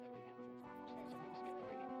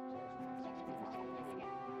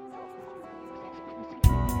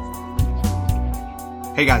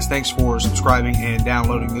Hey guys, thanks for subscribing and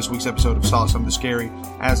downloading this week's episode of Saw Something Scary.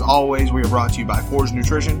 As always, we are brought to you by Forge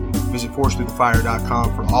Nutrition. Visit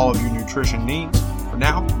ForgeThroughTheFire.com for all of your nutrition needs. For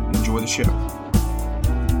now, enjoy the show.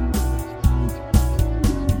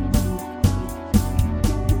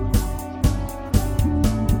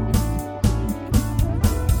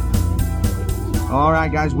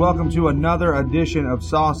 Alright guys, welcome to another edition of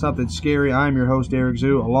Saw Something Scary. I'm your host, Eric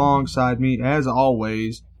Zoo. Alongside me, as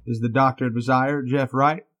always, is the Doctor of Desire, Jeff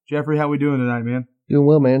Wright. Jeffrey, how we doing tonight, man? Doing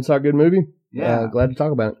well, man. Saw a good movie. Yeah. Glad to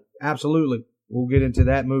talk about it. Absolutely. We'll get into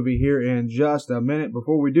that movie here in just a minute.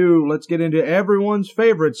 Before we do, let's get into everyone's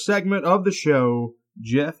favorite segment of the show,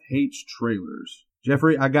 Jeff Hates Trailers.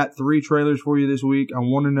 Jeffrey, I got 3 trailers for you this week. I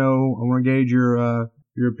want to gauge your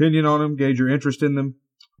opinion on them, gauge your interest in them.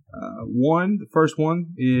 The first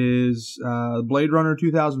one is Blade Runner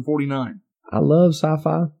 2049. I love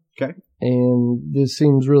sci-fi. Okay. And this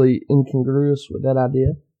seems really incongruous with that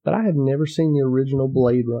idea. But I have never seen the original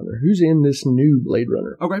Blade Runner. Who's in this new Blade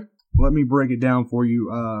Runner? Okay. Let me break it down for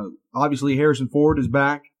you. Obviously, Harrison Ford is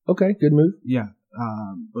back. Okay, good move. Yeah.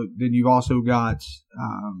 But then you've also got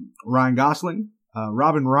Ryan Gosling,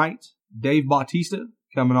 Robin Wright, Dave Bautista,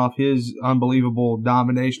 coming off his unbelievable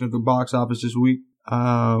domination of the box office this week.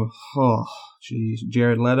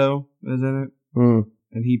 Jared Leto is in it.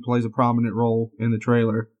 And he plays a prominent role in the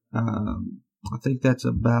trailer. I think that's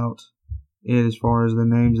about it as far as the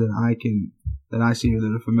names that I see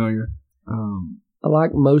that are familiar. I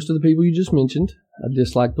like most of the people you just mentioned. I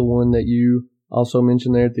dislike the one that you also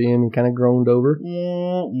mentioned there at the end and kind of groaned over.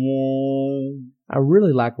 I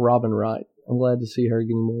really like Robin Wright. I'm glad to see her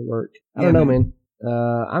getting more work. I don't know, man.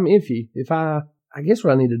 I'm iffy. I guess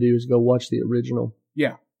what I need to do is go watch the original.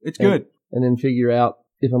 Yeah, it's good. And then figure out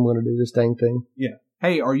if I'm going to do this dang thing. Yeah.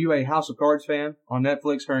 Hey, are you a House of Cards fan on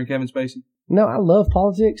Netflix, her and Kevin Spacey? No, I love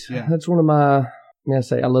politics. Yeah. That's one of my,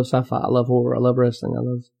 I love sci-fi, I love horror, I love wrestling, I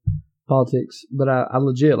love politics. But I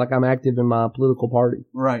legit, I'm active in my political party.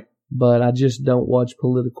 Right. But I just don't watch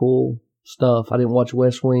political stuff. I didn't watch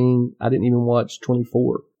West Wing. I didn't even watch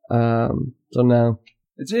 24. So no.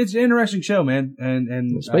 It's an interesting show, man.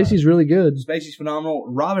 And Spacey's really good. Spacey's phenomenal.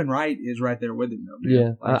 Robin Wright is right there with him, though,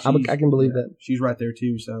 man. Yeah, I can believe that. She's right there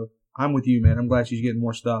too. So I'm with you, man. I'm glad she's getting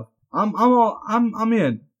more stuff. I'm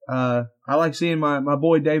in. I like seeing my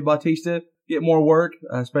boy Dave Bautista get more work,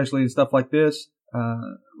 especially in stuff like this.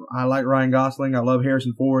 I like Ryan Gosling. I love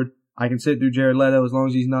Harrison Ford. I can sit through Jared Leto as long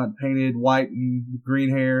as he's not painted white and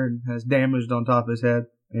green hair and has damaged on top of his head.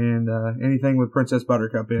 And anything with Princess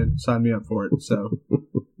Buttercup in, sign me up for it. So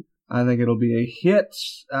I think it'll be a hit.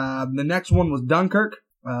 The next one was Dunkirk,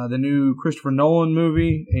 the new Christopher Nolan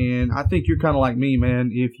movie. And I think you're kind of like me,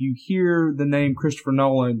 man. If you hear the name Christopher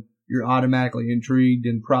Nolan, you're automatically intrigued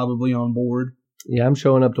and probably on board. Yeah, I'm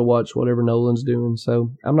showing up to watch whatever Nolan's doing.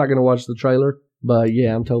 So I'm not going to watch the trailer. But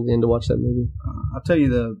yeah, I'm totally in to watch that movie. I'll tell you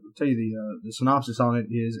the synopsis on it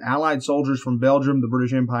is: Allied soldiers from Belgium, the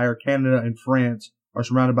British Empire, Canada, and France are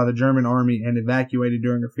surrounded by the German army and evacuated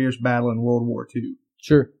during a fierce battle in World War II.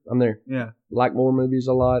 Sure, I'm there. Yeah. Like war movies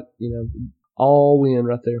a lot, all win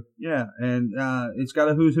right there. Yeah, and it's got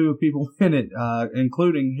a who's who of people in it,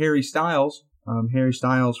 including Harry Styles. Harry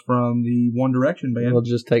Styles from the One Direction band. He'll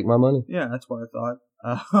just take my money. Yeah, that's what I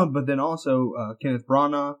thought. But then also Kenneth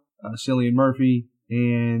Branagh, Cillian Murphy,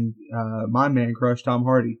 and my man crush Tom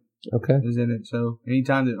Hardy. Okay. Is in it. So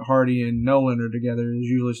anytime that Hardy and Nolan are together, there's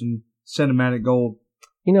usually some cinematic gold.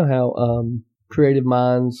 You know how creative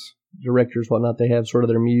minds, directors, whatnot, they have sort of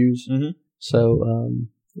their muse. Mm-hmm. So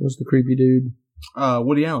what's the creepy dude?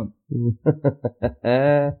 Woody Allen.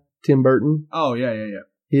 Tim Burton. Oh, yeah.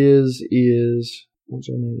 His is, what's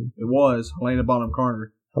her name? It was Helena Bonham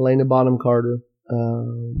Carter. Helena Bonham Carter. I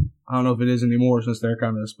don't know if it is anymore since they're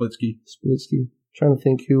kind of Splitsky. Trying to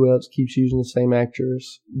think who else keeps using the same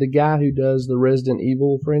actress. The guy who does the Resident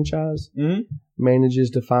Evil franchise manages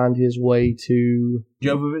to find his way to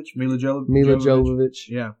Mila Jovovich.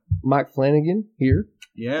 Yeah. Mike Flanagan here.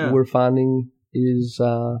 Yeah. We're finding his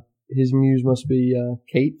muse must be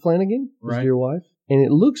Kate Flanagan, his dear wife. And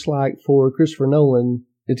it looks like for Christopher Nolan,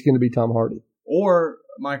 it's going to be Tom Hardy. Or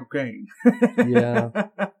Michael Caine. Yeah.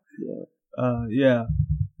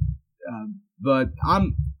 But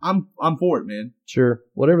I'm for it, man. Sure.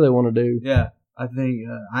 Whatever they want to do. Yeah. I think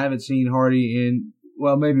I haven't seen Hardy in,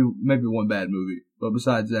 well, maybe one bad movie. But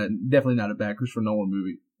besides that, definitely not a bad Christopher Nolan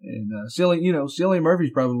movie. And Cillian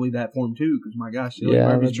Murphy's probably that for him too, because my gosh, Cillian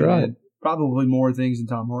Murphy's been probably more things than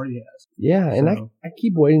Tom Hardy has. Yeah, and I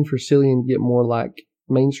keep waiting for Cillian to get more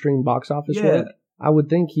mainstream box office work. I would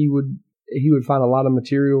think he would find a lot of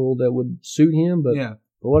material that would suit him, but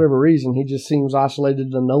for whatever reason, he just seems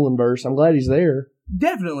isolated to the Nolanverse. I'm glad he's there,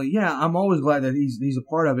 Definitely, yeah. I'm always glad that he's a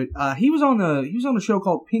part of it. He was on a show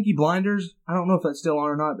called Peaky Blinders. I don't know if that's still on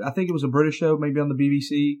or not. I think it was a British show, maybe on the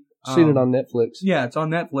BBC. Seen it on Netflix. Yeah, it's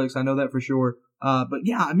on Netflix. I know that for sure. But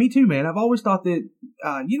yeah, me too, man. I've always thought that,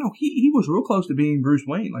 he was real close to being Bruce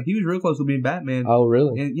Wayne. Like, he was real close to being Batman. Oh,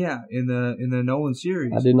 really? And yeah, in the Nolan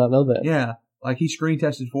series. I did not know that. Yeah. Like, he screen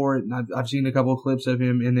tested for it, and I've seen a couple of clips of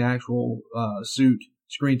him in the actual, suit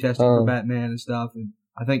screen testing for Batman and stuff. And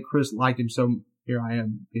I think Chris liked him so, here I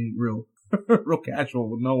am being real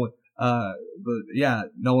casual with Nolan. But yeah,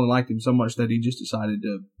 Nolan liked him so much that he just decided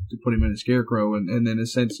to put him in a Scarecrow and then in a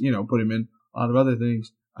sense, put him in a lot of other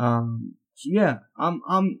things. So yeah, I'm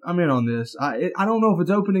in on this. I don't know if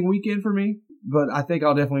it's opening weekend for me, but I think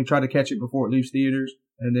I'll definitely try to catch it before it leaves theaters,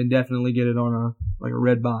 and then definitely get it on a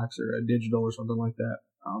Redbox or a digital or something like that.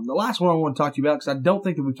 The last one I want to talk to you about, because I don't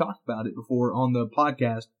think that we've talked about it before on the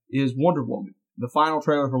podcast, is Wonder Woman. The final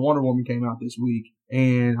trailer for Wonder Woman came out this week,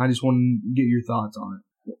 and I just want to get your thoughts on it.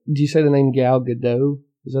 Did you say the name Gal Gadot?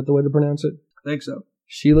 Is that the way to pronounce it? I think so.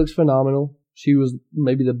 She looks phenomenal. She was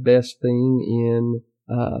maybe the best thing in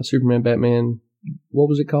Superman, Batman. What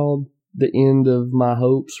was it called? The end of my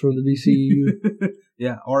hopes for the DCU.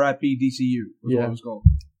 Yeah, R.I.P. DCU was what it was called.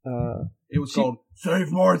 It was called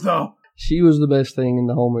Save Martha. She was the best thing in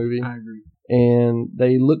the whole movie. I agree. And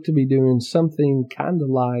they look to be doing something kind of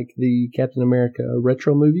like the Captain America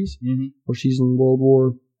retro movies, where she's in World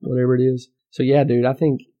War, whatever it is. So yeah, dude, I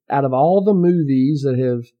think out of all the movies that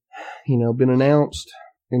have, been announced,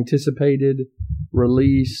 anticipated,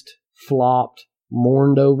 released, flopped,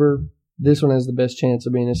 mourned over, this one has the best chance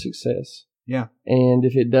of being a success. Yeah. And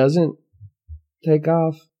if it doesn't take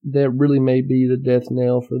off, that really may be the death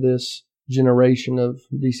knell for this generation of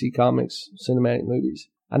DC Comics cinematic movies.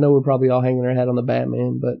 I know we're probably all hanging our hat on the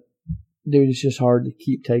Batman, but dude, it's just hard to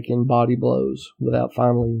keep taking body blows without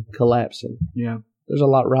finally collapsing. Yeah. There's a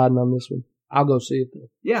lot riding on this one. I'll go see it though.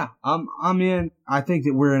 Yeah, I'm in. I think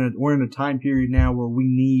that we're in a time period now where we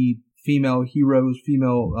need female heroes,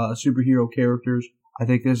 female superhero characters. I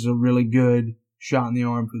think this is a really good shot in the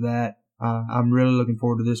arm for that. I'm really looking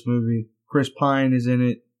forward to this movie. Chris Pine is in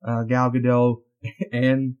it. Gal Gadot,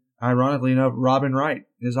 and ironically enough, Robin Wright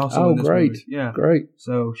is also in this movie. Yeah, great.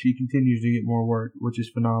 So she continues to get more work, which is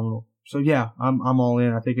phenomenal. So yeah, I'm all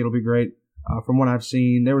in. I think it'll be great. From what I've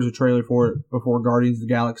seen, there was a trailer for it before Guardians of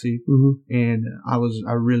the Galaxy, and I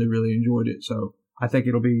really, really enjoyed it. So I think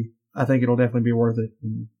it'll definitely be worth it.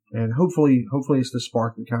 And hopefully it's the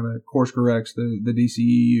spark that kind of course corrects the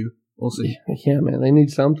DCEU. We'll see. Yeah, man, they need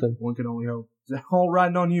something. One can only hope. It's all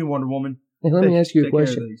riding on you, Wonder Woman. Hey, let me ask you a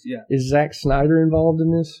question. Yeah. Is Zack Snyder involved in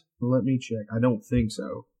this? Let me check. I don't think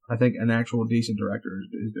so. I think an actual decent director is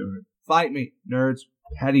doing it. Fight me, nerds.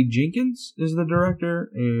 Patty Jenkins is the director,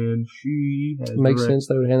 and she has makes sense.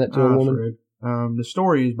 They would hand that to a woman. The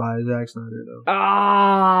story is by Zack Snyder, though.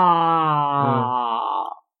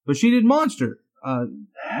 But she did Monster.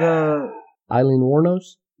 The Eileen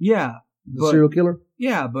Wuornos. Yeah, the serial killer.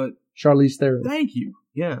 Yeah, but Charlize Theron. Thank you.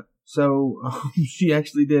 Yeah. So she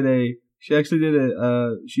directed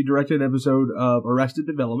an episode of Arrested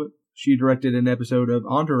Development. She directed an episode of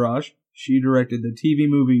Entourage. She directed the TV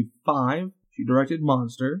movie 5. She directed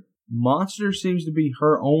Monster. Monster seems to be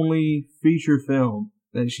her only feature film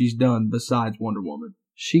that she's done besides Wonder Woman.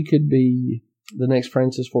 She could be the next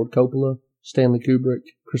Francis Ford Coppola, Stanley Kubrick,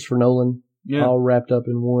 Christopher Nolan, all wrapped up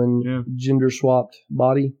in one gender-swapped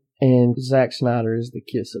body. And Zack Snyder is the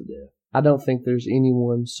kiss of death. I don't think there's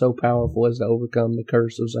anyone so powerful as to overcome the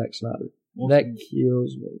curse of Zack Snyder. That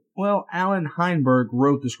kills me. Well, Alan Heinberg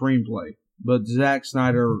wrote the screenplay, but Zack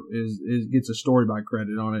Snyder gets a story by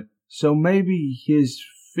credit on it. So maybe his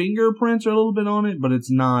fingerprints are a little bit on it, but it's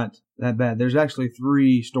not that bad. There's actually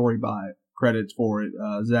 3 story by credits for it.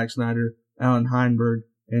 Zack Snyder, Alan Heinberg,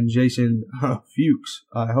 and Jason Fuchs,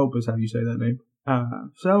 I hope is how you say that name.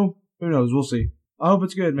 So, who knows? We'll see. I hope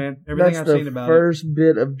it's good, man. Everything I've seen about it. That's the first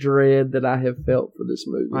bit of dread that I have felt for this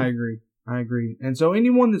movie. I agree. And so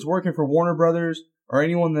anyone that's working for Warner Brothers, or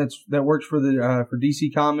anyone that works for the for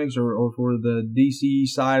DC Comics or for the DC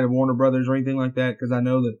side of Warner Brothers or anything like that, because I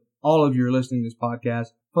know that all of you are listening to this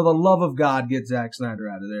podcast, for the love of God, get Zack Snyder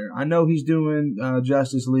out of there. I know he's doing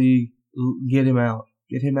Justice League. Get him out.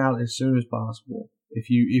 Get him out as soon as possible.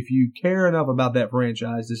 If you care enough about that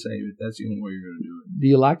franchise to save it, that's the only way you're going to do it. Do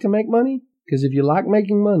you like to make money? Because if you like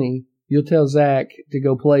making money, you'll tell Zach to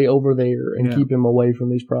go play over there and keep him away from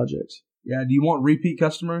these projects. Yeah. Do you want repeat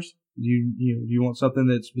customers? Do you want something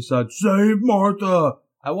that's besides Save Martha?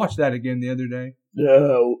 I watched that again the other day.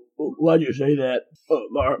 No. Why'd you say that?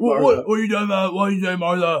 Martha. What are you talking about? Why you say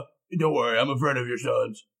Martha? Don't worry, I'm a friend of your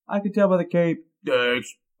son's. I could tell by the cape.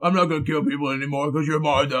 Thanks. I'm not going to kill people anymore because you're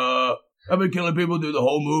Martha. I've been killing people through the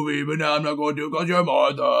whole movie, but now I'm not going to because you're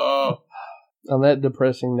Martha. On that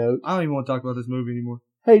depressing note. I don't even want to talk about this movie anymore.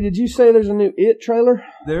 Hey, did you say there's a new It trailer?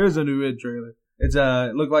 There is a new It trailer. It's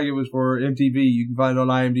it looked like it was for MTV. You can find it on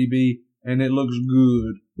IMDb, and it looks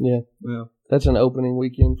good. Yeah. That's an opening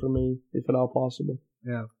weekend for me, if at all possible.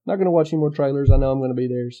 Yeah. Not going to watch any more trailers. I know I'm going to be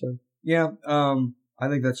there, so. Yeah, I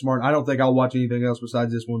think that's smart. I don't think I'll watch anything else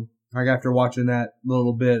besides this one. Like, after watching that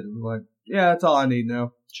little bit, I'm like, yeah, that's all I need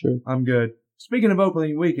now. Sure. I'm good. Speaking of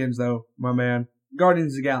opening weekends, though, my man,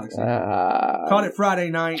 Guardians of the Galaxy. Caught it Friday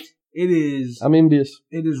night. I'm envious.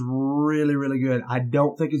 It is really, really good. I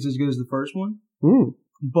don't think it's as good as the first one,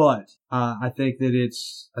 but I think that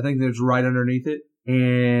it's right underneath it,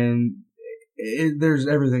 and there's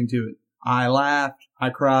everything to it. I laughed,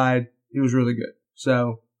 I cried. It was really good.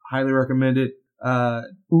 So, highly recommend it.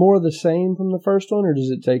 More of the same from the first one, or does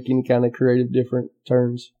it take any kind of creative different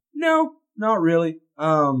turns? No, not really.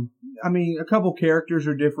 I mean, a couple characters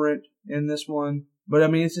are different in this one, but I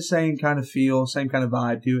mean, it's the same kind of feel, same kind of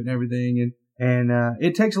vibe to it and everything. And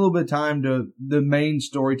it takes a little bit of time the main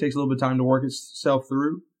story takes a little bit of time to work itself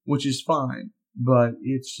through, which is fine. But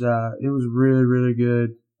it was really, really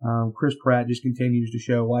good. Chris Pratt just continues to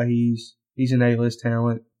show why he's an A-list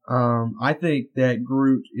talent. I think that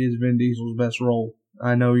Groot is Vin Diesel's best role.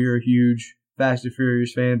 I know you're a huge Fast and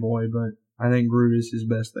Furious fanboy, but I think Groot is his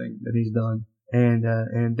best thing that he's done.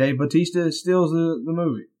 And Dave Bautista steals the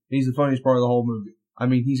movie. He's the funniest part of the whole movie. I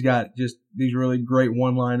mean, he's got just these really great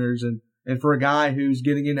one-liners, and for a guy who's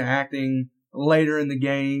getting into acting later in the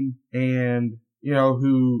game, and you know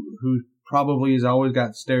who probably has always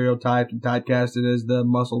got stereotyped and typecasted as the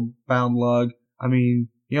muscle-bound lug. I mean,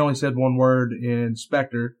 he only said one word in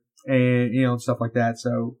Spectre, and stuff like that.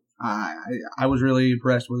 So I was really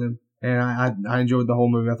impressed with him, and I enjoyed the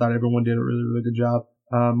whole movie. I thought everyone did a really, really good job.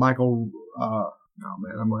 Michael, oh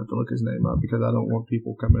man, I'm gonna have to look his name up because I don't want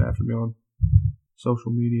people coming after me on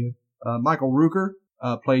social media. Michael Rooker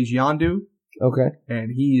plays Yondu. Okay.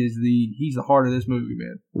 And he's the heart of this movie,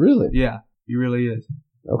 man. Really? Yeah, he really is.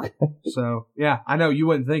 Okay. So yeah, I know you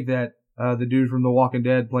wouldn't think that the dude from The Walking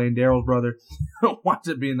Dead playing Daryl's brother wants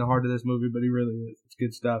to be in the heart of this movie, but he really is. It's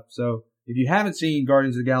good stuff. So if you haven't seen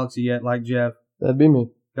Guardians of the Galaxy yet, like Jeff, that'd be me.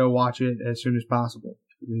 Go watch it as soon as possible.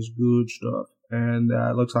 It is good stuff. And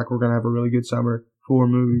it looks like we're going to have a really good summer for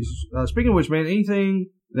movies. Speaking of which, man,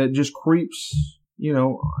 anything that just creeps,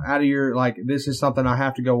 out of your, like, this is something I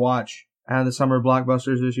have to go watch out of the summer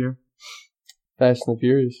blockbusters this year? Fast and the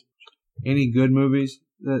Furious. Any good movies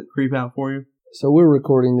that creep out for you? So we're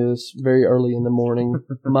recording this very early in the morning.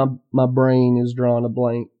 My brain is drawing a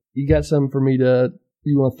blank. You got something for me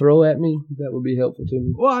you want to throw at me? That would be helpful to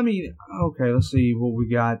me. Well, I mean, okay, let's see what we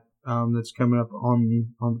got that's coming up on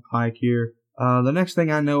the pike here. The next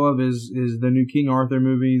thing I know of is the new King Arthur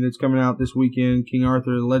movie that's coming out this weekend. King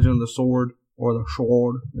Arthur, The Legend of the Sword, or The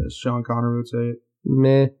Sword, as Sean Connery would say it.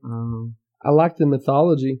 Meh. I like the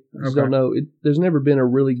mythology. I just don't know. There's never been a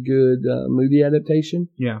really good movie adaptation.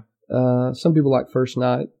 Yeah. Some people like First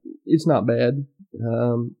Night. It's not bad.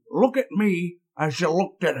 Look at me as you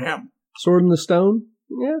looked at him. Sword in the Stone.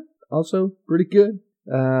 Yeah. Also pretty good.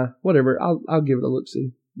 Whatever. I'll give it a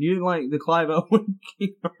look-see. You didn't like the Clive Owen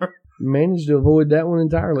King Arthur? Managed to avoid that one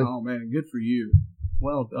entirely. Oh, man. Good for you.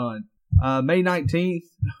 Well done. May 19th.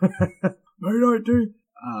 May 19th.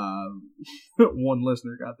 One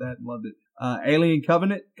listener got that and loved it. Alien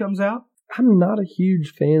Covenant comes out. I'm not a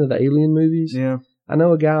huge fan of the Alien movies. Yeah. I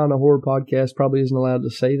know a guy on a horror podcast probably isn't allowed to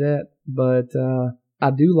say that, but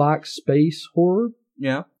I do like space horror.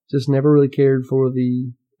 Yeah. Just never really cared for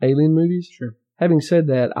the Alien movies. Sure. Having said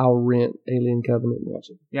that, I'll rent Alien Covenant and watch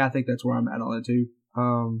it. Yeah, I think that's where I'm at on it too.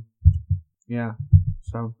 Yeah.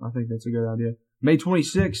 So I think that's a good idea. May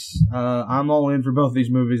 26th, I'm all in for both these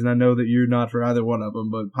movies, and I know that you're not for either one of them,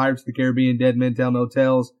 but Pirates of the Caribbean, Dead Men Tell No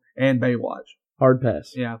Tales, and Baywatch. Hard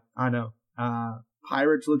pass. Yeah, I know.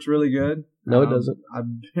 Pirates looks really good. No, it doesn't.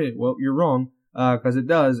 Well, you're wrong, because it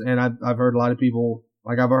does, and I've heard a lot of people,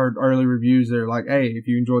 like I've heard early reviews that are like, hey, if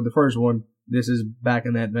you enjoyed the first one, this is back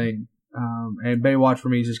in that vein. And Baywatch for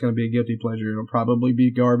me is just going to be a guilty pleasure. It'll probably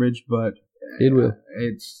be garbage, but it will.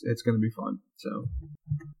 It's going to be fun. So,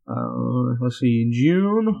 let's see. In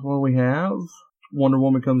June, what do we have? Wonder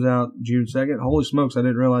Woman comes out June 2nd. Holy smokes, I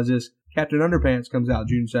didn't realize this. Captain Underpants comes out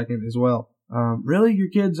June 2nd as well. Really? Your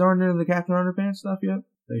kids aren't into the Captain Underpants stuff yet?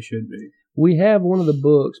 They should be. We have one of the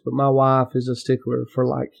books, but my wife is a stickler for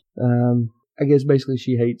I guess basically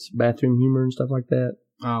she hates bathroom humor and stuff like that.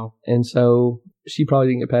 Oh. And so she probably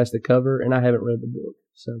didn't get past the cover, and I haven't read the book.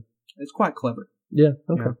 So it's quite clever. Yeah,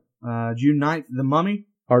 okay. Yeah. June 9th, The Mummy.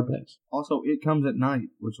 Hard pass. Also, It Comes at Night,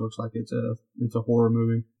 which looks like it's a horror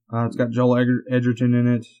movie. It's got Joel Edgerton in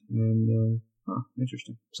it, and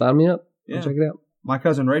interesting. Sign me up. Yeah. I'll check it out. My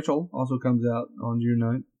Cousin Rachel also comes out on June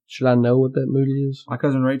 9th. Should I know what that movie is? My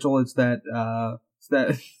Cousin Rachel, it's that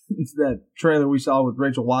it's that trailer we saw with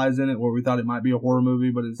Rachel Weisz in it, where we thought it might be a horror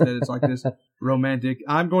movie, but instead it's like this romantic.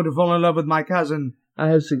 I'm going to fall in love with my cousin. I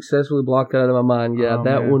have successfully blocked that out of my mind. Yeah,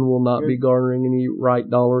 that man. one will not be garnering any right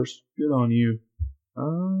dollars. Good on you.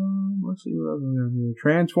 Let's see what else we got here.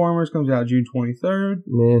 Transformers comes out June 23rd.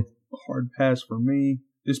 Nah. Hard pass for me.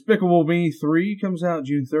 Despicable Me 3 comes out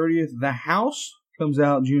June 30th. The House comes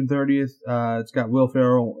out June 30th. It's got Will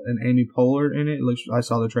Ferrell and Amy Poehler in it. I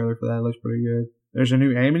saw the trailer for that. It looks pretty good. There's a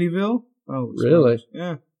new Amityville. Oh, really?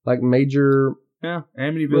 Yeah. Like major. Yeah.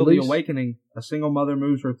 Amityville: The Awakening. A single mother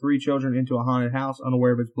moves her 3 children into a haunted house,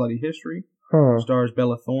 unaware of its bloody history. Huh. Stars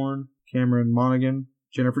Bella Thorne, Cameron Monaghan,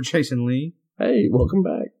 Jennifer Jason Leigh. Hey, welcome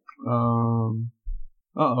back.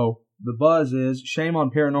 The buzz is shame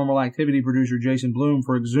on Paranormal Activity producer Jason Blum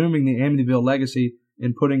for exhuming the Amityville legacy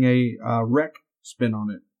and putting a wreck spin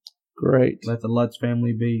on it. Great. Let the Lutz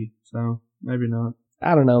family be. So, maybe not.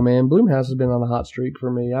 I don't know, man. Blumhouse has been on a hot streak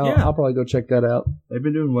for me. I'll probably go check that out. They've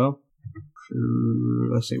been doing well.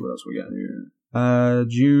 Let's see what else we got here.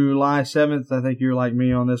 July 7th, I think you're like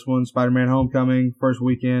me on this one. Spider-Man Homecoming, first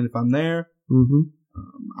weekend if I'm there. Mm-hmm.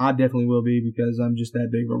 I definitely will be because I'm just that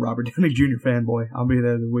big of a Robert Downey Jr. fanboy. I'll be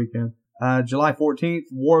there the weekend. July 14th,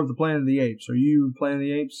 War of the Planet of the Apes. Are you Planet of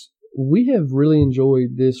the Apes? We have really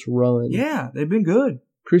enjoyed this run. Yeah, they've been good.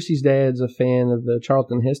 Chrissy's dad's a fan of the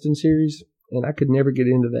Charlton Heston series, and I could never get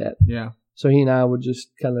into that. Yeah. So he and I would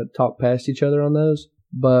just kind of talk past each other on those.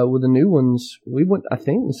 But with the new ones, we went, I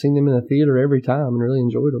think, and seen them in the theater every time and really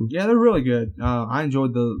enjoyed them. Yeah, they're really good. I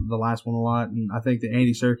enjoyed the last one a lot, and I think that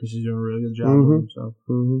Andy Serkis is doing a really good job Mm-hmm. with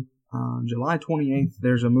them. So, July 28th,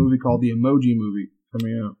 there's a movie called The Emoji Movie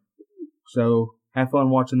coming out. So, have fun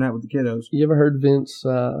watching that with the kiddos. You ever heard Vince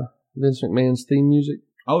McMahon's theme music?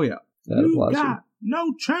 Oh, yeah. That You applies got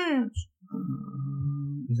no chance.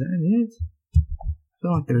 Is that it? I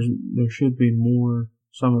feel like there should be more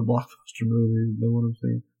summer blockbuster movies than what I'm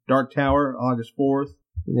seeing. Dark Tower, August 4th.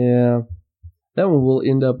 Yeah. That one will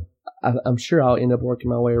end up, I'm sure I'll end up working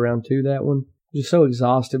my way around to that one. I'm just so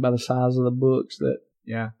exhausted by the size of the books that.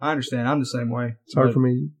 Yeah, I understand. I'm the same way. It's hard for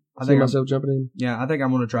me to see myself jumping in. Yeah, I think I'm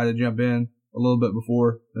going to try to jump in a little bit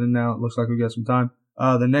before, and now it looks like we've got some time.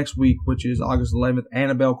 The next week, which is August 11th,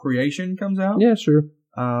 Annabelle Creation comes out. Yeah, sure.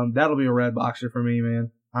 That'll be a red boxer for me,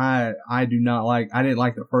 man. I didn't like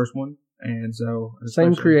the first one, and so.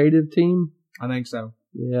 Same creative team? I think so.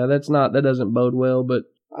 Yeah, that doesn't bode well, but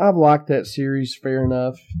I've liked that series fair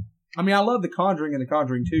enough. I mean, I love The Conjuring and The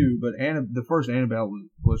Conjuring 2, but the first Annabelle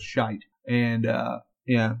was shite. And,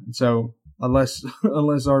 yeah, so unless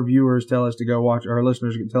our viewers tell us to go watch, our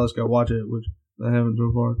listeners can tell us to go watch it, which they haven't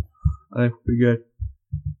so far, I think we'll be good.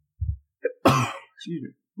 Excuse me.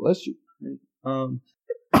 Bless you.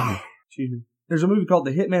 Excuse me. There's a movie called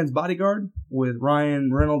The Hitman's Bodyguard with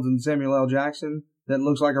Ryan Reynolds and Samuel L. Jackson that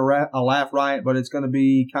looks like a laugh riot, but it's going to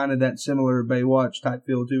be kind of that similar Baywatch type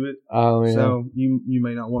feel to it. Oh, yeah. So you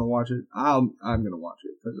may not want to watch it. I'm going to watch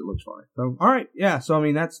it because it looks funny. So, all right. Yeah. So, I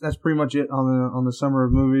mean, that's pretty much it on the summer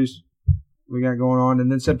of movies we got going on. And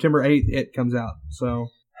then September 8th, It comes out. So.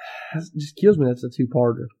 It just kills me that's a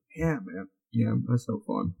 2-parter. Yeah, man. Yeah, that's so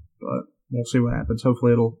fun. But we'll see what happens.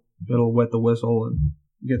 Hopefully it'll wet the whistle and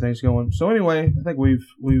get things going. So anyway, I think we've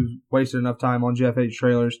wasted enough time on Jeff H.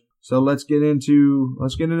 trailers. So let's get into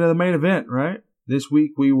the main event, right? This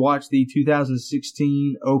week we watched the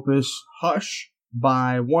 2016 opus Hush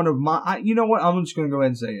by one of you know what? I'm just going to go ahead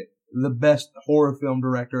and say it. The best horror film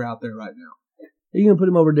director out there right now. Are you going to put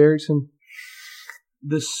him over Derrickson?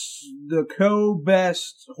 The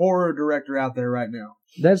co-best horror director out there right now.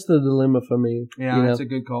 That's the dilemma for me. Yeah, that's a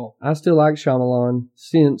good call. I still like Shyamalan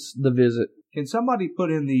since The Visit. Can somebody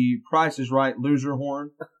put in the Price is Right loser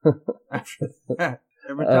horn after that?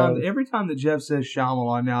 Every time that Jeff says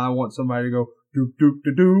Shyamalan, now I want somebody to go do do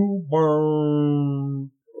do do. Burn.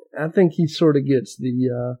 I think he sort of gets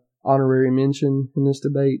the honorary mention in this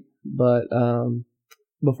debate. But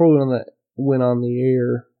before we went on the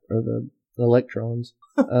air or the electrons,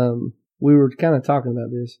 we were kind of talking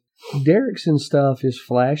about this. Derrickson stuff is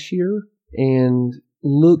flashier and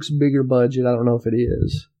looks bigger budget. I don't know if it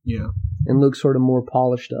is. Yeah. And looks sort of more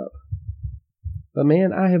polished up. But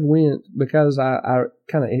man, I have went because I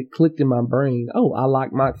kind of, it clicked in my brain. Oh, I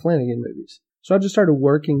like Mike Flanagan movies. So I just started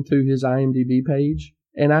working through his IMDb page,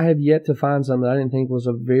 and I have yet to find something that I didn't think was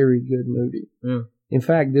a very good movie. Yeah. In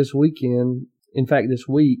fact, this week,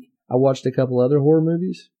 I watched a couple other horror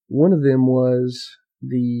movies. One of them was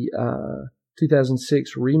the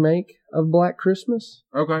 2006 remake of Black Christmas.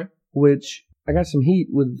 Okay. Which I got some heat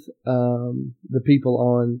with the people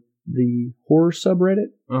on the horror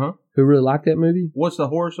subreddit who really like that movie. What's the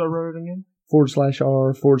horror subreddit again?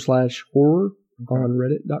 /r/horror on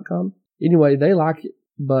reddit.com. Anyway, they like it,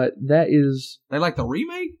 but that is... They like the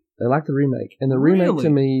remake? They like the remake. And the remake to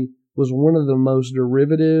me was one of the most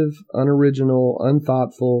derivative, unoriginal,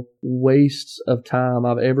 unthoughtful wastes of time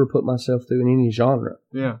I've ever put myself through in any genre.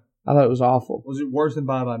 Yeah. I thought it was awful. Was it worse than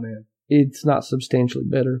Bye Bye Man? It's not substantially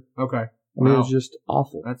better. Okay. I mean, it was just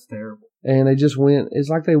awful. That's terrible. And they just went, it's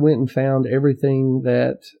like they went and found everything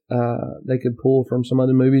that they could pull from some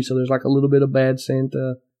other movie. So there's like a little bit of Bad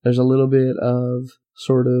Santa. There's a little bit of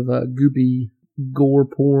sort of goopy gore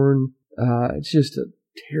porn. It's just a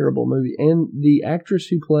terrible movie. And the actress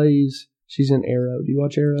who plays, she's in Arrow. Do you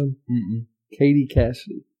watch Arrow? Mm-mm. Katie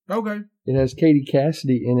Cassidy. Okay. It has Katie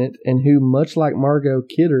Cassidy in it, and who, much like Margot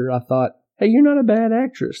Kidder, I thought, hey, you're not a bad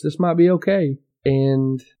actress. This might be okay.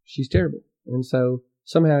 And she's terrible. And so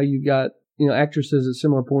somehow you got, actresses at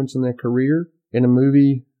similar points in their career in a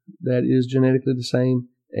movie that is genetically the same,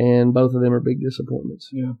 and both of them are big disappointments.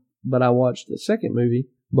 Yeah. But I watched the second movie,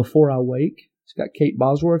 Before I Wake. It's got Kate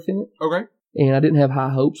Bosworth in it. Okay. And I didn't have high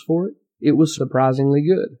hopes for it. It was surprisingly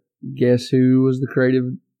good. Guess who was the creative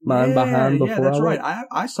mind behind Before I Wake? Yeah, that's right.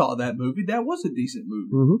 I saw that movie. That was a decent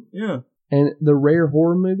movie. Mm-hmm. Yeah. And the rare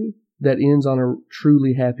horror movie that ends on a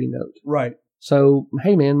truly happy note. Right. So,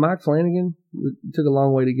 hey man, Mike Flanagan, it took a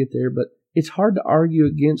long way to get there, but it's hard to argue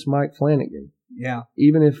against Mike Flanagan. Yeah.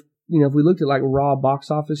 Even if, if we looked at like raw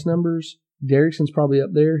box office numbers, Derrickson's probably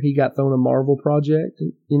up there. He got thrown a Marvel project,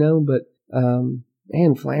 but,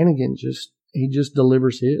 man, Flanagan he just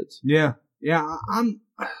delivers hits. Yeah. Yeah.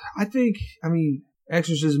 I think,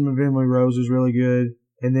 Exorcism of Emily Rose is really good.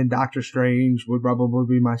 And then Doctor Strange would probably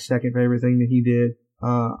be my second favorite thing that he did.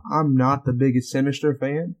 I'm not the biggest Sinister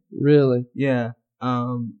fan. Really? Yeah.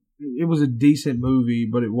 It was a decent movie,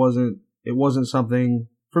 but it wasn't something,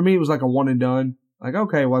 for me, it was like a one and done. Like,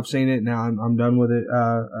 okay, well, I've seen it. Now I'm done with it.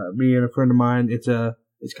 Me and a friend of mine, it's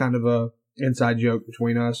kind of a inside joke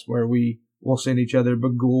between us where we'll send each other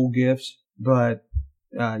Bagul gifts. But,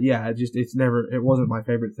 it wasn't my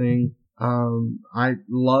favorite thing. I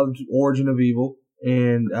loved Origin of Evil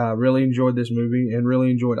and, really enjoyed this movie and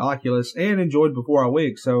really enjoyed Oculus and enjoyed Before I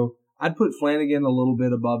Wake. So I'd put Flanagan a little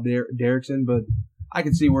bit above Derrickson, but I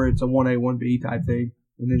can see where it's a 1A, 1B type thing.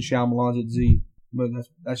 And then Shyamalan's at Z. But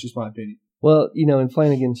that's just my opinion. Well, in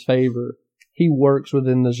Flanagan's favor, he works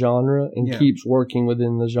within the genre and keeps working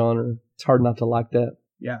within the genre. It's hard not to like that.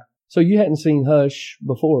 Yeah. So you hadn't seen Hush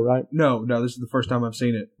before, right? No, this is the first time I've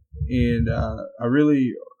seen it. And I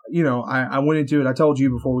really, I went into it. I told you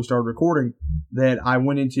before we started recording that I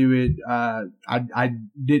went into it. I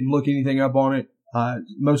didn't look anything up on it.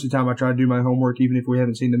 Most of the time I try to do my homework, even if we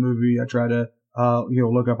haven't seen the movie. I try to,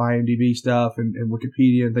 look up IMDb stuff and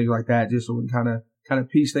Wikipedia and things like that, just so we can kind of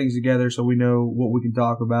piece things together so we know what we can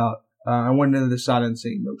talk about. I went into this sight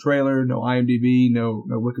unseen. No trailer, no IMDb, no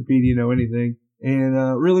Wikipedia, no anything. And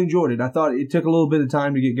really enjoyed it. I thought it took a little bit of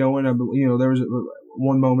time to get going. There was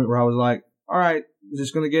one moment where I was like, all right, is this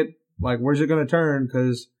going to get, where's it going to turn?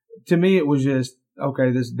 Because to me, it was just, okay,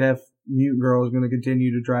 this deaf mute girl is going to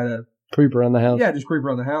continue to try to creep around the house. Yeah, just creep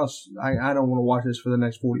around the house. I don't want to watch this for the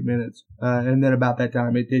next 40 minutes. And then about that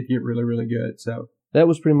time, it did get really, really good. So that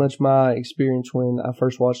was pretty much my experience when I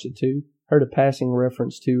first watched it too. Heard a passing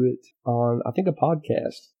reference to it on, I think, a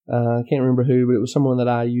podcast. I can't remember who, but it was someone that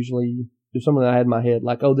I had in my head,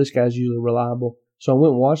 like, oh, this guy's usually reliable. So I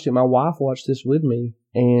went and watched it. My wife watched this with me,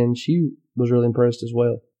 and she was really impressed as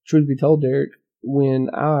well. Truth be told, Derek, when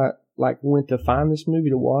I went to find this movie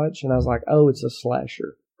to watch, and I was like, oh, it's a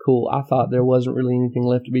slasher. Cool. I thought there wasn't really anything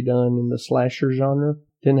left to be done in the slasher genre.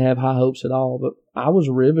 Didn't have high hopes at all, but I was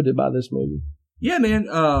riveted by this movie. Yeah, man.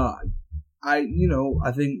 I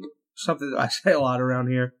think something that I say a lot around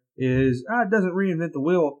here is it doesn't reinvent the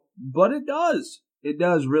wheel, but it does. It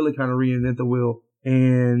does really kind of reinvent the wheel.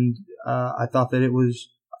 And, I thought that it was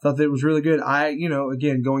really good.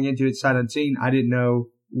 Again, going into it sight unseen, I didn't know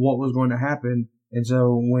what was going to happen. And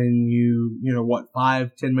so when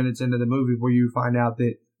 5-10 minutes into the movie where you find out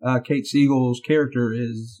that, Kate Siegel's character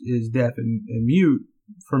is deaf and mute,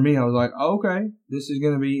 for me, I was like, okay, this is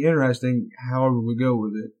going to be interesting however we go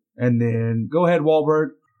with it. And then, go ahead, Wahlberg.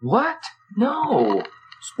 What? No.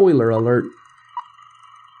 Spoiler alert.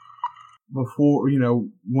 Before,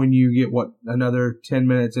 when you get another 10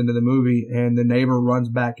 minutes into the movie and the neighbor runs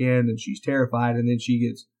back in and she's terrified and then she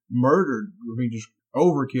gets murdered, just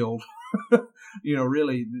overkilled.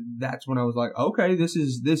 Really, that's when I was like, okay, this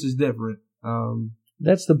is different.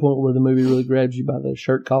 That's the point where the movie really grabs you by the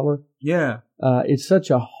shirt collar. Yeah. It's such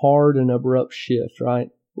a hard and abrupt shift, right?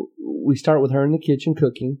 We start with her in the kitchen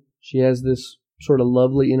cooking. She has this sort of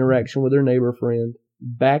lovely interaction with her neighbor friend.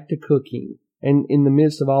 Back to cooking. And in the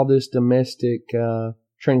midst of all this domestic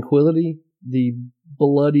tranquility, the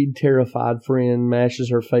bloodied, terrified friend mashes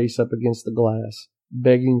her face up against the glass,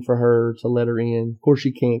 begging for her to let her in. Of course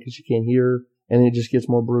she can't because she can't hear her, and it just gets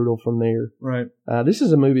more brutal from there. Right. This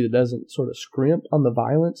is a movie that doesn't sort of scrimp on the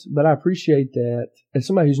violence, but I appreciate that. As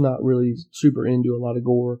somebody who's not really super into a lot of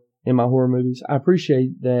gore in my horror movies, I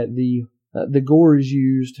appreciate that the gore is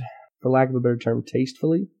used, for lack of a better term,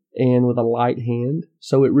 tastefully and with a light hand.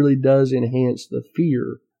 So it really does enhance the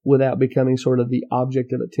fear without becoming sort of the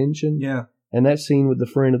object of attention. Yeah. And that scene with the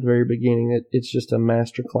friend at the very beginning, it's just a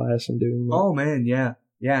master class in doing that. Oh, man, yeah.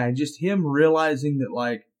 Yeah, and just him realizing that,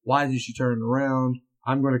 like, why isn't she turning around?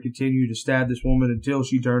 I'm going to continue to stab this woman until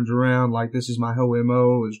she turns around. Like, this is my whole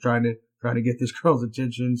MO, is trying to get this girl's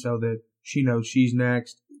attention so that she knows she's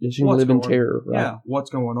next. Yeah, she can live in terror, right? Yeah, what's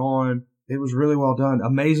going on? It was really well done.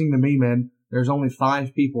 Amazing to me, man. There's only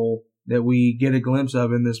 5 people that we get a glimpse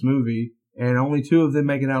of in this movie, and only 2 of them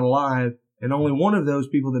make it out alive. And only one of those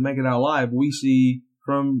people that make it out alive we see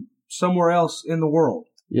from somewhere else in the world.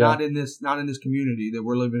 Yeah. Not in this community that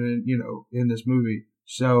we're living in, in this movie.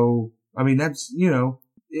 So, I mean, that's,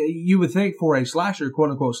 you would think for a slasher, quote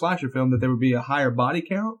unquote slasher film, that there would be a higher body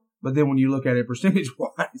count. But then when you look at it percentage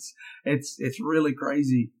wise, it's really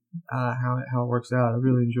crazy, how it works out. I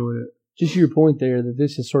really enjoyed it. Just your point there that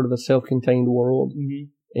this is sort of a self-contained world. Mm-hmm.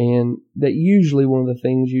 And that usually one of the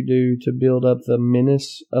things you do to build up the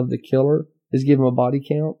menace of the killer is give him a body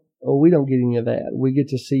count. Oh, we don't get any of that. We get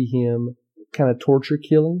to see him kind of torture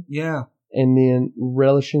killing. Yeah. And then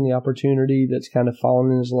relishing the opportunity that's kind of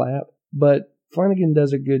fallen in his lap. But Flanagan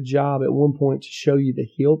does a good job at one point to show you the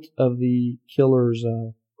hilt of the killer's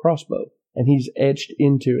crossbow. And he's etched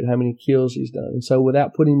into it how many kills he's done. And so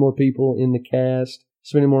without putting more people in the cast,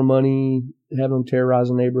 spending more money, having them terrorize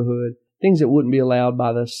the neighborhood, things that wouldn't be allowed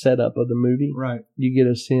by the setup of the movie. Right. You get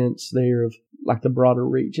a sense there of like the broader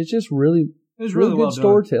reach. It's just really well good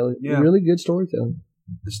storytelling. Yeah. Really good storytelling.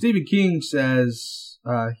 Stephen King says,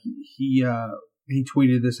 he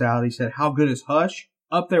tweeted this out. He said, "How good is Hush?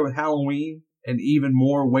 Up there with Halloween and even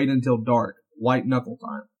more Wait Until Dark. White Knuckle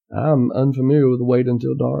Time." I'm unfamiliar with Wait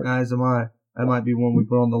Until Dark. As am I. That might be one we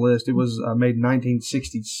put on the list. It was made in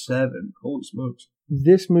 1967. Holy smokes.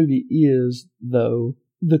 This movie is, though,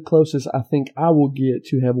 the closest I think I will get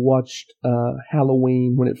to have watched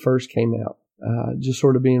Halloween when it first came out. Just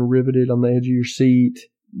sort of being riveted on the edge of your seat.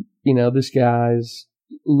 This guy's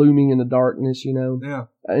looming in the darkness, Yeah.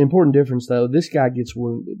 An important difference, though, this guy gets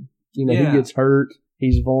wounded. He gets hurt.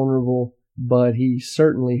 He's vulnerable. But he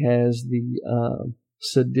certainly has the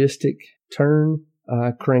sadistic turn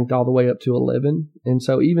cranked all the way up to 11. And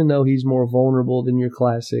so even though he's more vulnerable than your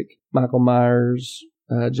classic Michael Myers,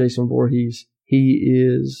 Jason Voorhees, he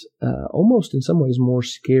is almost in some ways more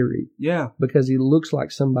scary. Yeah. Because he looks like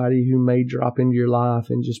somebody who may drop into your life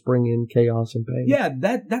and just bring in chaos and pain. Yeah,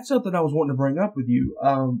 that's something I was wanting to bring up with you.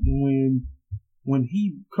 When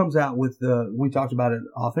he comes out with we talked about it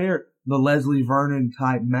off air, the Leslie Vernon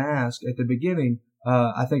type mask at the beginning,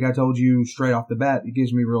 I think I told you straight off the bat, it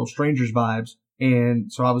gives me real Strangers vibes.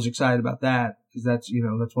 And so I was excited about that because that's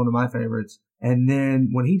one of my favorites. And then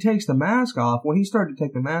when he takes the mask off, when he started to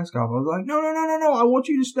take the mask off, I was like, no, I want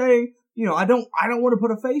you to stay. I don't want to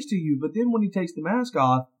put a face to you. But then when he takes the mask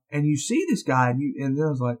off and you see this guy and then I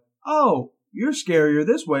was like, oh, you're scarier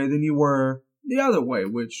this way than you were the other way,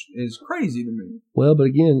 which is crazy to me. Well, but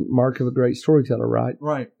again, mark of a great storyteller, right?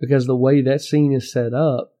 Right. Because the way that scene is set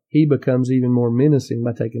up, he becomes even more menacing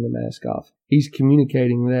by taking the mask off. He's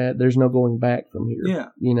communicating that there's no going back from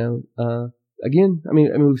here. Yeah. Again, I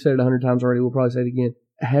mean, we've said it 100 times already. We'll probably say it again.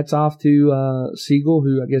 Hats off to Siegel,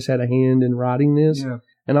 who I guess had a hand in writing this,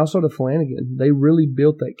 and also to Flanagan. They really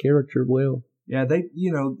built that character well. Yeah,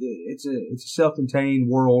 it's a self-contained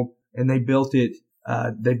world, and they built it.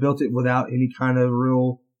 They built it without any kind of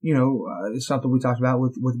real, it's something we talked about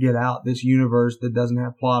with Get Out. This universe that doesn't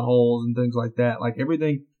have plot holes and things like that. Like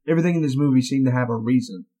everything in this movie seemed to have a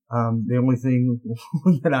reason. The only thing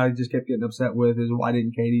that I just kept getting upset with is why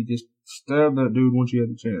didn't Katie just stab that dude when she had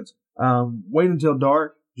the chance? Wait Until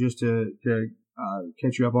Dark, just to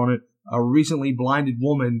catch you up on it. A recently blinded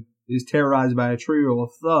woman is terrorized by a trio of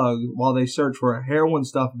thugs while they search for a heroin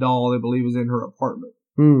stuffed doll they believe is in her apartment.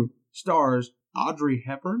 Stars Audrey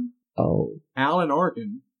Hepburn, Alan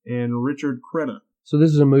Arkin, and Richard Crenna. So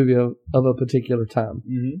this is a movie of a particular time.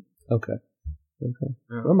 Mm-hmm. Okay.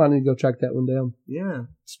 Yeah. I might need to go track that one down. Yeah.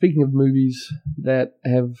 Speaking of movies that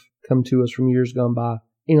have come to us from years gone by.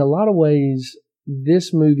 In a lot of ways,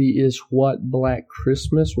 this movie is what Black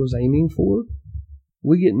Christmas was aiming for.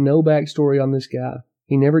 We get no backstory on this guy.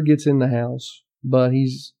 He never gets in the house, but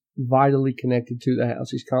he's vitally connected to the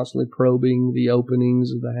house. He's constantly probing the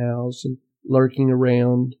openings of the house and lurking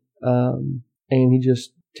around, and he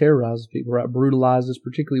just terrorizes people, right? Brutalizes,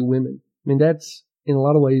 particularly women. I mean, that's in a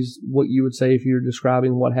lot of ways what you would say if you're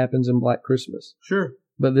describing what happens in Black Christmas. Sure.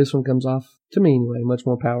 But this one comes off, to me anyway, much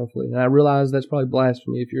more powerfully. And I realize that's probably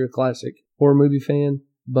blasphemy if you're a classic horror movie fan,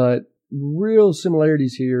 but real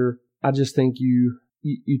similarities here. I just think you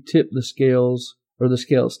tip the scales, or the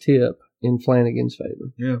scales tip in Flanagan's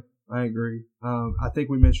favor. Yeah, I agree. I think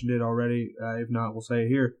we mentioned it already. If not, we'll say it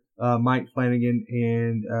here. Mike Flanagan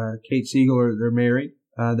and Kate Siegel they're married.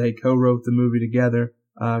 They co-wrote the movie together.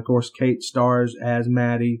 Of course, Kate stars as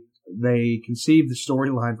Maddie. They conceived the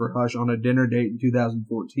storyline for Hush on a dinner date in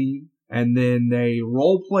 2014, and then they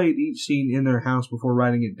role-played each scene in their house before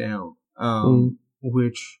writing it down,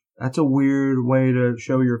 which that's a weird way to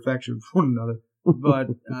show your affection for one another, but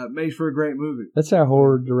makes for a great movie. That's how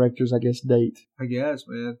horror directors, I guess, date. I guess,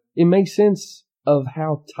 man. It makes sense of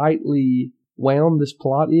how tightly wound this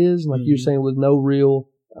plot is, like you're saying, with no real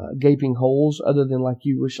gaping holes other than like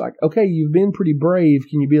you wish, like, okay, you've been pretty brave.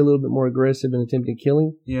 Can you be a little bit more aggressive in attempting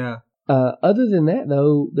killing? Yeah. Other than that,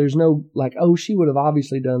 though, there's no like, oh, she would have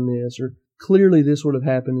obviously done this, or clearly this would have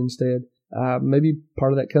happened instead. Maybe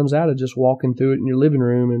part of that comes out of just walking through it in your living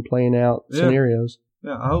room and playing out scenarios.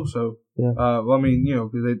 Yeah, I hope so. Yeah. Well, I mean,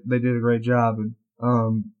 because they did a great job, and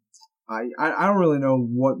I don't really know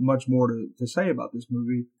what much more to say about this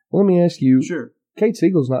movie. Well, let me ask you. Sure. Kate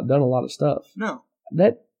Siegel's not done a lot of stuff. No.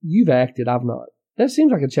 That you've acted, I've not. That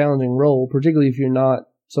seems like a challenging role, particularly if you're not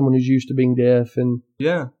someone who's used to being deaf. And,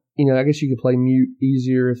 I guess you could play mute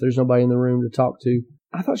easier if there's nobody in the room to talk to.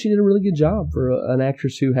 I thought she did a really good job for an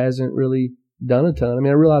actress who hasn't really done a ton. I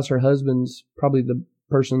mean, I realize her husband's probably the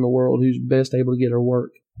person in the world who's best able to get her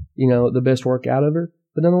work, the best work out of her.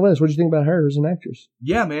 But nonetheless, what do you think about her as an actress?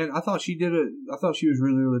 Yeah, man, I thought she was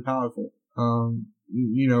really, really powerful.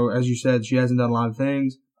 As you said, she hasn't done a lot of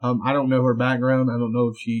things. I don't know her background. I don't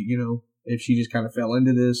know if she just kind of fell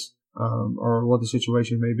into this, or what the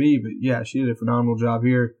situation may be. But yeah, she did a phenomenal job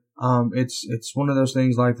here. It's one of those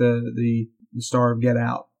things like the star of Get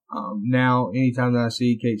Out. Now, anytime that I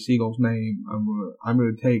see Kate Siegel's name, I'm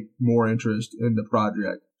gonna take more interest in the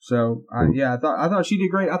project. So I thought she did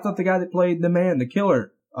great. I thought the guy that played the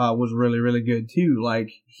killer, was really, really good too. Like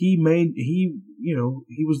he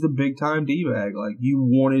was the big time D-bag. Like you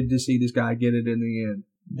wanted to see this guy get it in the end.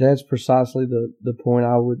 That's precisely the point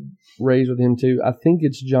I would raise with him too. I think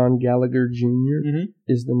it's John Gallagher Jr.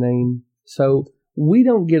 Is the name. So we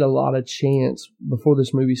don't get a lot of chance before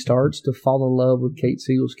this movie starts to fall in love with Kate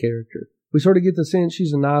Siegel's character. We sort of get the sense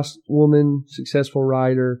she's a nice woman, successful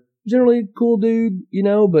writer, generally a cool dude,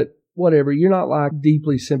 but whatever. You're not like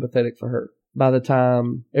deeply sympathetic for her by the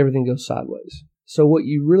time everything goes sideways. So what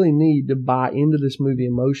you really need to buy into this movie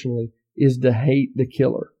emotionally is to hate the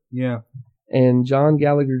killer. Yeah. And John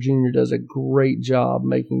Gallagher Jr. does a great job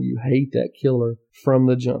making you hate that killer from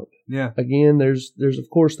the jump. Yeah. Again, there's of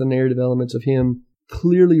course the narrative elements of him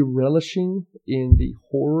clearly relishing in the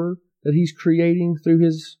horror that he's creating through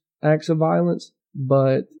his acts of violence,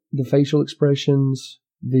 but the facial expressions,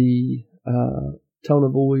 the tone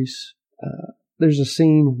of voice. There's a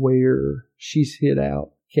scene where she's hid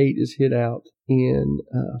out. Kate is hid out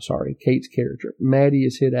Kate's character. Maddie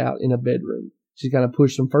is hid out in a bedroom. She's kind of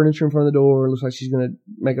pushed some furniture in front of the door. It looks like she's going to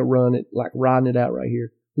make a run at like riding it out right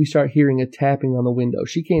here. We start hearing a tapping on the window.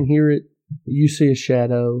 She can't hear it. You see a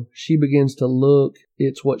shadow. She begins to look.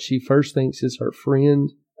 It's what she first thinks is her friend.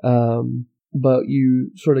 But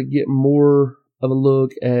you sort of get more of a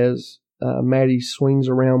look as Maddie swings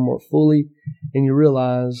around more fully, and you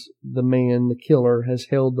realize the killer, has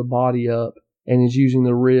held the body up and is using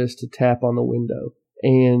the wrist to tap on the window.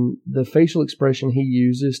 And the facial expression he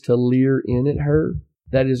uses to leer in at her,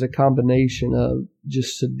 that is a combination of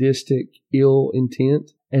just sadistic, ill intent,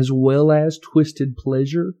 as well as twisted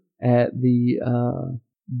pleasure at the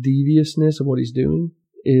deviousness of what he's doing,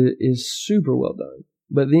 is super well done.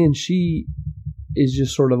 But then she is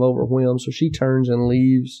just sort of overwhelmed, so she turns and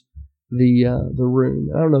leaves the room.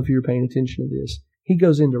 I don't know if you were paying attention to this. He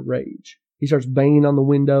goes into rage. He starts banging on the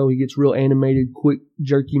window. He gets real animated, quick,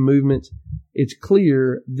 jerky movements. It's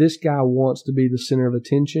clear this guy wants to be the center of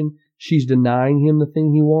attention. She's denying him the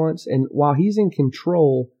thing he wants. And while he's in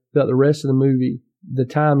control throughout the rest of the movie, the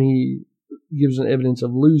time he gives an evidence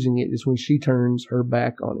of losing it is when she turns her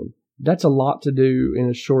back on him. That's a lot to do in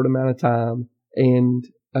a short amount of time and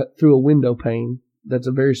through a window pane. That's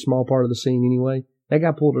a very small part of the scene anyway. That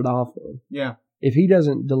guy pulled it off, man. Yeah. If he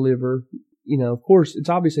doesn't deliver, of course, it's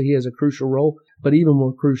obvious that he has a crucial role, but even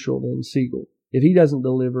more crucial than Siegel. If he doesn't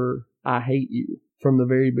deliver, I hate you from the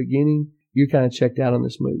very beginning, you're kind of checked out on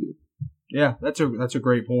this movie. Yeah, that's a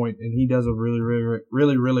great point, and he does a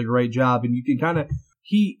really great job. And you can kind of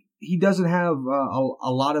he doesn't have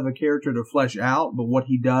a lot of a character to flesh out, but what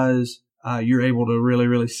he does, you're able to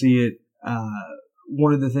really see it.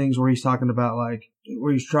 One of the things where he's talking about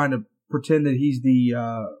where he's trying to pretend that he's the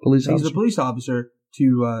police officer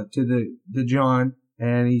to the John,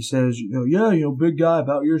 and he says, big guy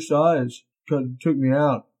about your size took me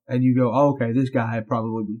out, and you go, oh, okay, this guy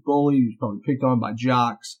probably was bullied, he was probably picked on by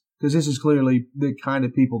jocks, because this is clearly the kind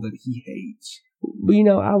of people that he hates. But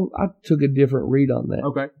I took a different read on that.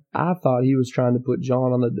 Okay, I thought he was trying to put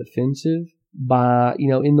John on the defensive by,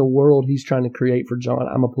 in the world he's trying to create for John.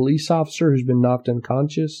 I'm a police officer who's been knocked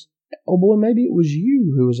unconscious. Oh boy, maybe it was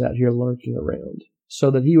you who was out here lurking around, so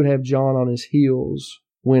that he would have John on his heels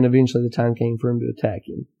when eventually the time came for him to attack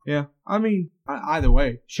him. Yeah, I mean, either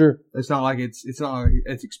way, sure. It's not like it's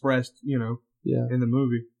expressed, in the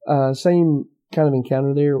movie. Same kind of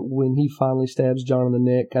encounter there when he finally stabs John in the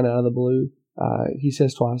neck, kind of out of the blue. He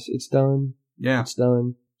says twice, "It's done." Yeah, it's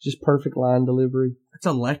done. Just perfect line delivery. It's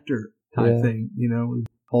a Lecter type thing,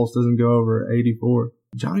 Pulse doesn't go over 84.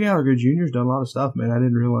 John Gallagher Jr.'s done a lot of stuff, man. I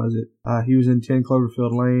didn't realize it. He was in 10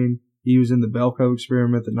 Cloverfield Lane. He was in the Belko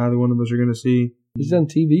Experiment that neither one of us are going to see. He's done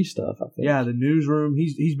TV stuff, I think. Yeah, The Newsroom.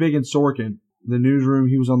 He's big in Sorkin. The Newsroom.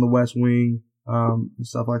 He was on The West Wing, and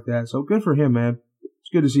stuff like that. So good for him, man. It's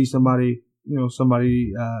good to see somebody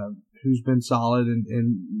who's been solid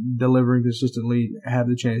and delivering consistently have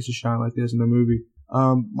the chance to shine like this in a movie.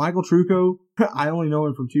 Michael Trucco, I only know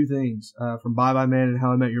him from two things, from Bye Bye Man and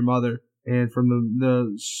How I Met Your Mother. And from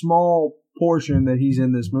the small portion that he's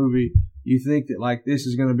in this movie, you think that this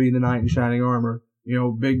is going to be the knight in shining armor.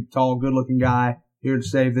 Big, tall, good-looking guy here to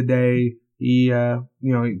save the day. He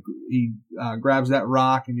grabs that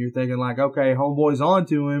rock, and you're thinking okay, homeboy's on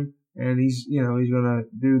to him, and he's going to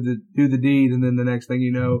do the deed, and then the next thing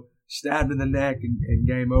you know, stabbed in the neck and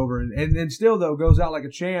game over. And still though goes out like a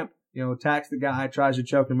champ. Attacks the guy, tries to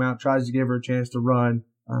choke him out, tries to give her a chance to run.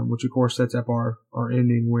 Which of course sets up our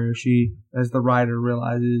ending where she, as the writer,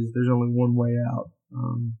 realizes there's only one way out.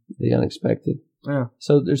 The unexpected. Yeah.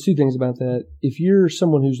 So there's two things about that. If you're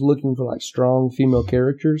someone who's looking for strong female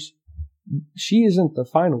characters, she isn't the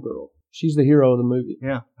final girl. She's the hero of the movie.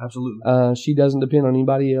 Yeah, absolutely. She doesn't depend on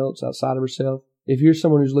anybody else outside of herself. If you're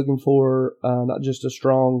someone who's looking for not just a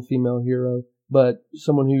strong female hero, but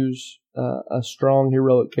someone who's a strong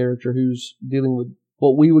heroic character who's dealing with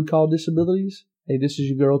what we would call disabilities, hey, this is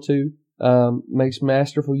your girl too. Makes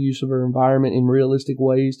masterful use of her environment in realistic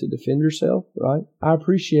ways to defend herself, right? I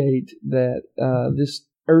appreciate that this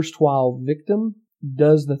erstwhile victim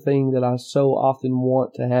does the thing that I so often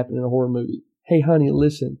want to happen in a horror movie. Hey, honey,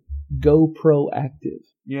 listen, go proactive.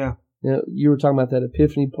 Yeah. You were talking about that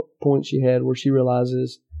epiphany point she had where she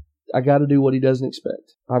realizes, I got to do what he doesn't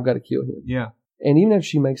expect. I've got to kill him. Yeah. And even if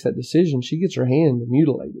she makes that decision, she gets her hand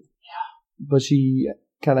mutilated. Yeah. But she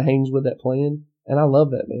kind of hangs with that plan. And I love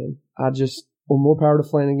that, man. More power to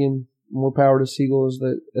Flanagan, more power to Siegel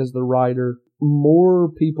as the writer.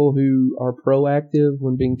 More people who are proactive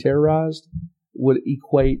when being terrorized would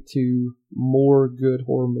equate to more good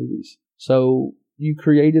horror movies. So you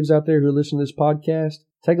creatives out there who listen to this podcast,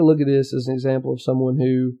 take a look at this as an example of someone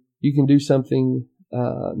who you can do something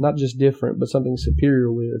not just different, but something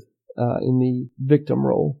superior with in the victim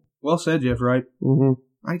role. Well said, Jeff, right? Mm-hmm.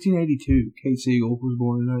 1982. Kate Siegel was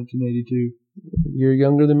born in 1982. You're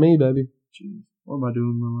younger than me, baby. Jeez, what am I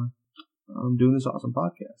doing with my life? I'm doing this awesome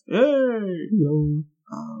podcast. Hey! Yo.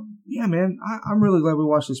 Yeah, man, I'm really glad we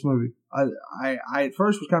watched this movie. I at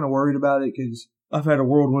first was kind of worried about it because I've had a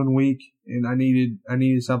whirlwind week and I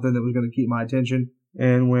needed something that was going to keep my attention.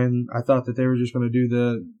 And when I thought that they were just going to do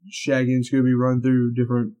the Shaggy and Scooby run through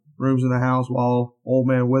different rooms in the house while Old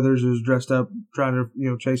Man Withers is dressed up trying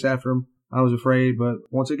to, chase after him, I was afraid. But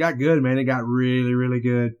once it got good, man, it got really, really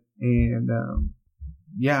good. And,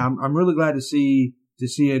 yeah, I'm really glad to see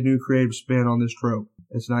a new creative spin on this trope.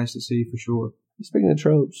 It's nice to see for sure. Speaking of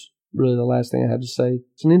tropes, really the last thing I have to say,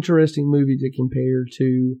 it's an interesting movie to compare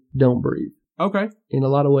to Don't Breathe. Okay. In a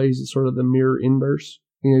lot of ways, it's sort of the mirror inverse.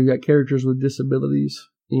 You've got characters with disabilities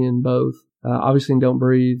in both. Obviously in Don't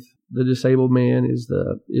Breathe, the disabled man is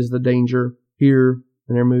the danger. Here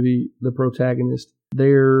in their movie, the protagonist,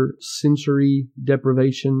 their sensory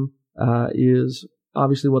deprivation is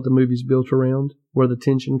obviously what the movie's built around, where the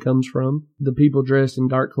tension comes from. The people dressed in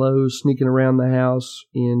dark clothes sneaking around the house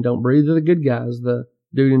in Don't Breathe are the good guys, the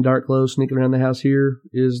dude in dark clothes sneaking around the house here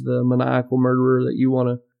is the maniacal murderer that you want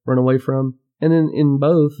to run away from. And then in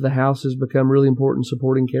both, the houses become really important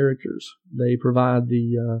supporting characters. They provide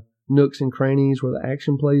the nooks and crannies where the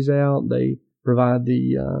action plays out. They provide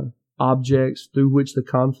the objects through which the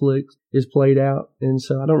conflict is played out. And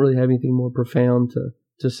so I don't really have anything more profound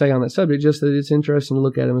to say on that subject, just that it's interesting to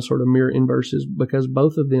look at them as sort of mirror inverses, because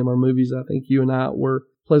both of them are movies I think you and I were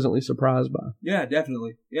pleasantly surprised by. Yeah,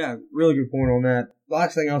 definitely. Yeah, really good point on that. The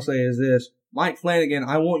last thing I'll say is this. Mike Flanagan,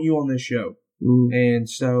 I want you on this show. And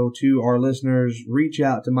so to our listeners, reach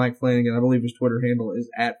out to Mike Flanagan. I believe his Twitter handle is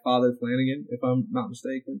 @FatherFlanagan, if I'm not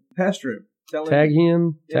mistaken. Pester him. Tag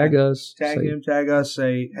him, tag us. Tag us.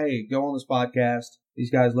 Say, hey, go on this podcast.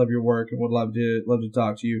 These guys love your work and would love to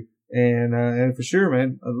talk to you. And for sure,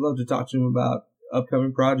 man, I'd love to talk to him about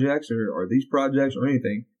upcoming projects or these projects or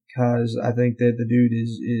anything, because I think that the dude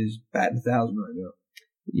is batting 1,000 right now.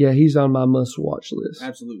 Yeah, he's on my must-watch list.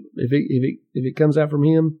 Absolutely. If it comes out from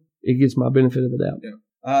him, it gets my benefit of the doubt.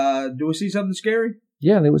 Yeah. Do we see something scary?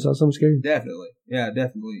 Yeah, I think we saw something scary. Definitely. Yeah,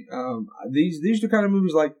 definitely. These are the kind of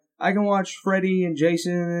movies like I can watch Freddy and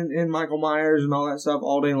Jason and Michael Myers and all that stuff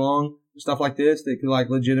all day long. Stuff like this that could like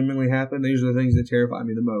legitimately happen. These are the things that terrify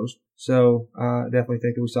me the most. So, definitely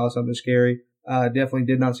think that we saw something scary. Definitely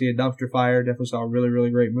did not see a dumpster fire. Definitely saw a really,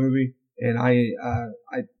 really great movie. And I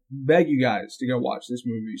beg you guys to go watch this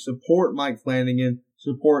movie. Support Mike Flanagan.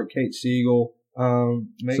 Support Kate Siegel.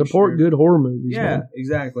 Support good horror movies. Yeah, man.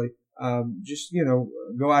 Exactly. Just,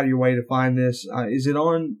 go out of your way to find this. Is it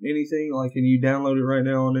on anything? Like, can you download it right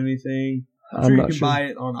now on anything? I'm sure you can buy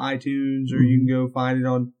it on iTunes, or you can go find it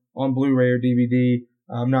on Blu-ray or DVD.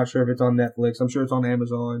 I'm not sure if it's on Netflix. I'm sure it's on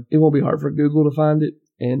Amazon. It won't be hard for Google to find it,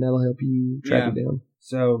 and that'll help you track it down.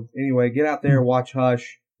 So anyway, get out there, watch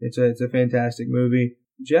Hush. It's a fantastic movie.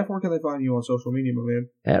 Jeff, where can they find you on social media, my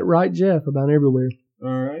man? @RightJeff, about everywhere. All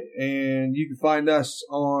right. And you can find us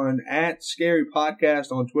on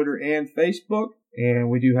 @ScaryPodcast on Twitter and Facebook. And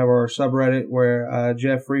we do have our subreddit where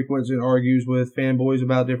Jeff frequents and argues with fanboys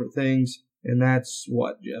about different things. And that's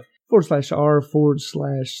what, Jeff?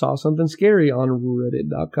 /r/saw something scary on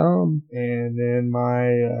reddit.com. And then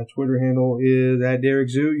my Twitter handle is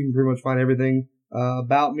 @DerekZoo. You can pretty much find everything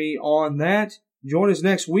about me on that. Join us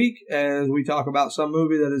next week as we talk about some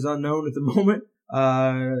movie that is unknown at the moment.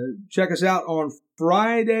 Check us out on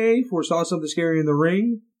Friday for Saw Something Scary in the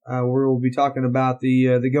Ring, where we'll be talking about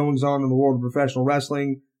the goings on in the world of professional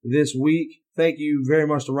wrestling this week. Thank you very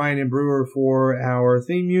much to Ryan M. Brewer for our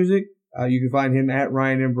theme music. You can find him at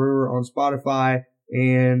Ryan M. Brewer on Spotify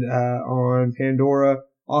and on Pandora.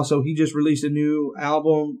 Also, he just released a new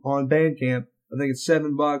album on Bandcamp. I think it's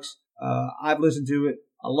 $7. I've listened to it.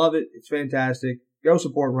 I love it. It's fantastic. Go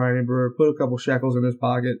support Ryan M. Brewer. Put a couple shekels in his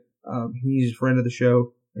pocket. He's a friend of the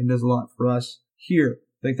show and does a lot for us here.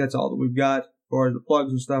 I think that's all that we've got as far as the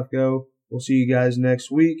plugs and stuff go. We'll see you guys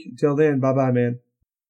next week. Until then, bye-bye, man.